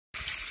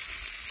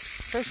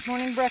first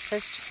morning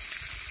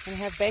breakfast. I'm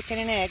gonna have bacon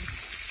and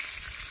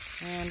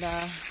eggs. And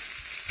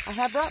I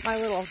have brought my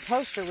little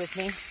toaster with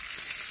me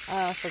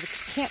for the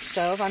camp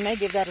stove. I may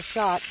give that a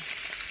shot,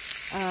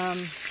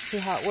 see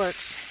how it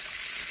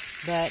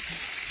works. But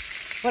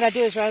what I do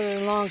is, rather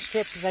than long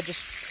strips, is I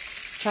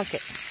just chunk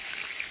it.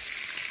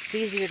 It's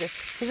easier to,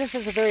 because this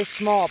is a very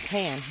small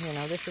pan, you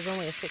know, this is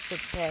only a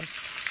 6-inch pan.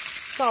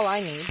 That's all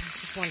I need,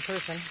 just one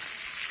person.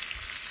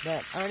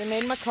 But I already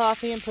made my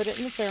coffee and put it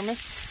in the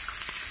thermos.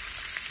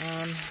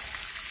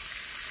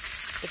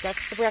 But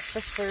that's the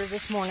breakfast for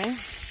this morning.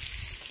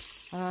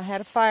 I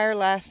had a fire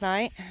last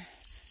night. I'm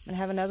going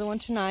to have another one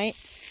tonight.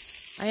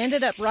 I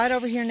ended up right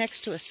over here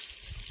next to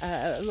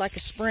a, like a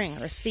spring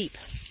or a seep.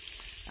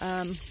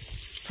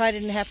 Probably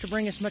didn't have to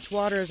bring as much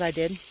water as I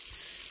did.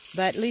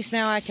 But at least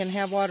now I can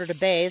have water to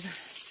bathe.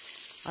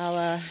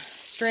 I'll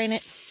strain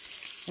it,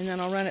 and then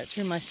I'll run it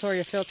through my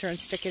Soria filter and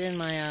stick it in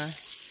my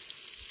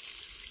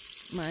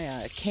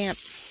camp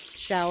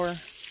shower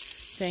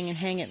thing and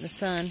hang it in the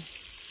sun,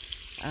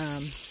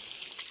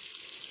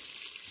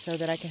 so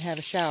that I can have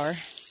a shower.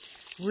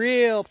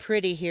 Real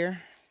pretty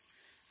here.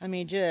 I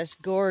mean,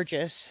 just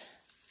gorgeous.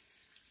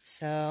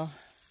 So,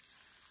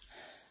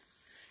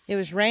 it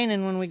was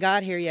raining when we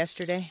got here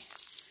yesterday.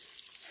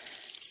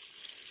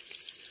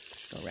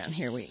 Go around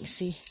here where you can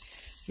see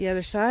the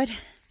other side.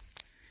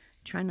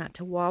 Try not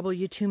to wobble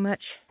you too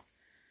much.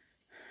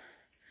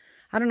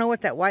 I don't know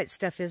what that white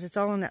stuff is. It's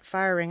all in that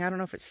fire ring. I don't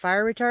know if it's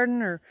fire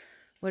retardant or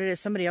what it is.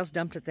 Somebody else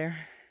dumped it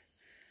there.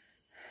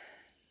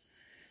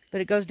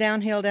 But it goes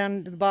downhill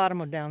down to the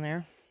bottom of down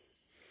there.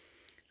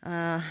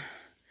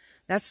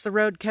 That's the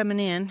road coming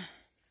in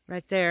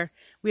right there.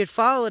 We had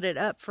followed it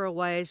up for a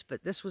ways,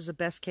 but this was the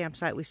best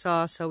campsite we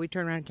saw, so we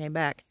turned around and came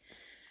back.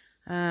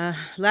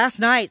 Last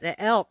night, the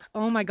elk,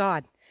 oh my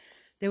God,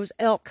 there was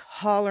elk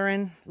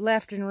hollering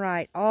left and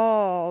right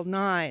all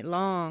night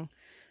long.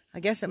 I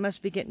guess it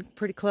must be getting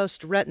pretty close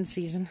to rutting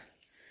season.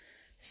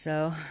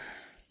 So,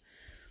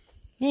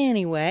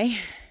 anyway,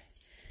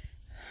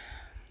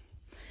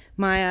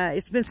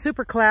 it's been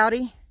super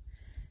cloudy,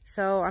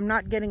 so I'm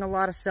not getting a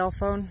lot of cell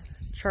phone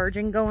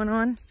charging going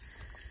on,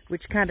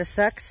 which kind of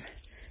sucks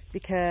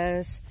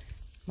because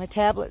my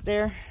tablet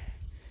there,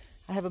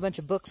 I have a bunch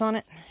of books on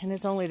it, and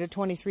it's only to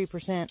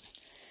 23%.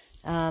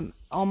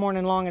 All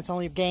morning long, it's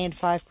only gained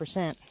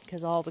 5%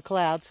 because of all the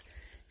clouds.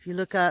 If you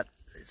look up,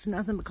 it's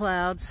nothing but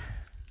clouds.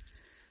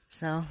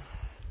 So,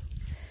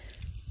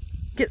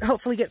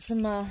 hopefully get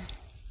some,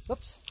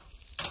 whoops,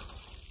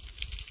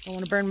 don't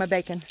want to burn my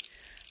bacon.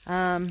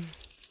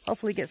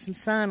 Hopefully get some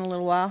sun in a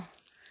little while.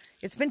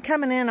 It's been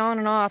coming in on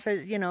and off,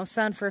 you know,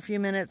 sun for a few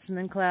minutes and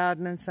then cloud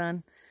and then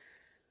sun.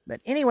 But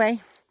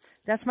anyway,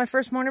 that's my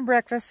first morning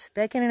breakfast,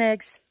 bacon and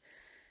eggs,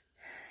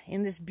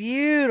 in this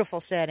beautiful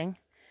setting.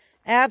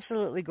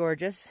 Absolutely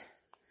gorgeous.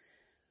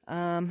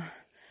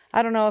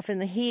 I don't know if in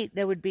the heat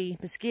there would be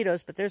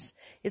mosquitoes, but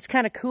it's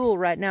kind of cool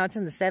right now. It's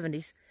in the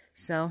 70s.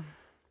 So,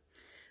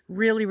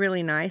 really,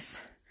 really nice.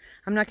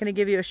 I'm not going to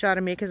give you a shot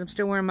of me because I'm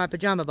still wearing my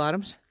pajama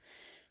bottoms.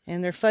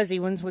 And they're fuzzy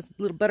ones with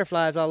little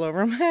butterflies all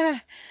over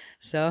them.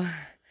 So,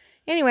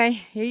 anyway,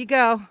 here you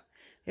go.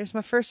 There's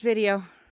my first video.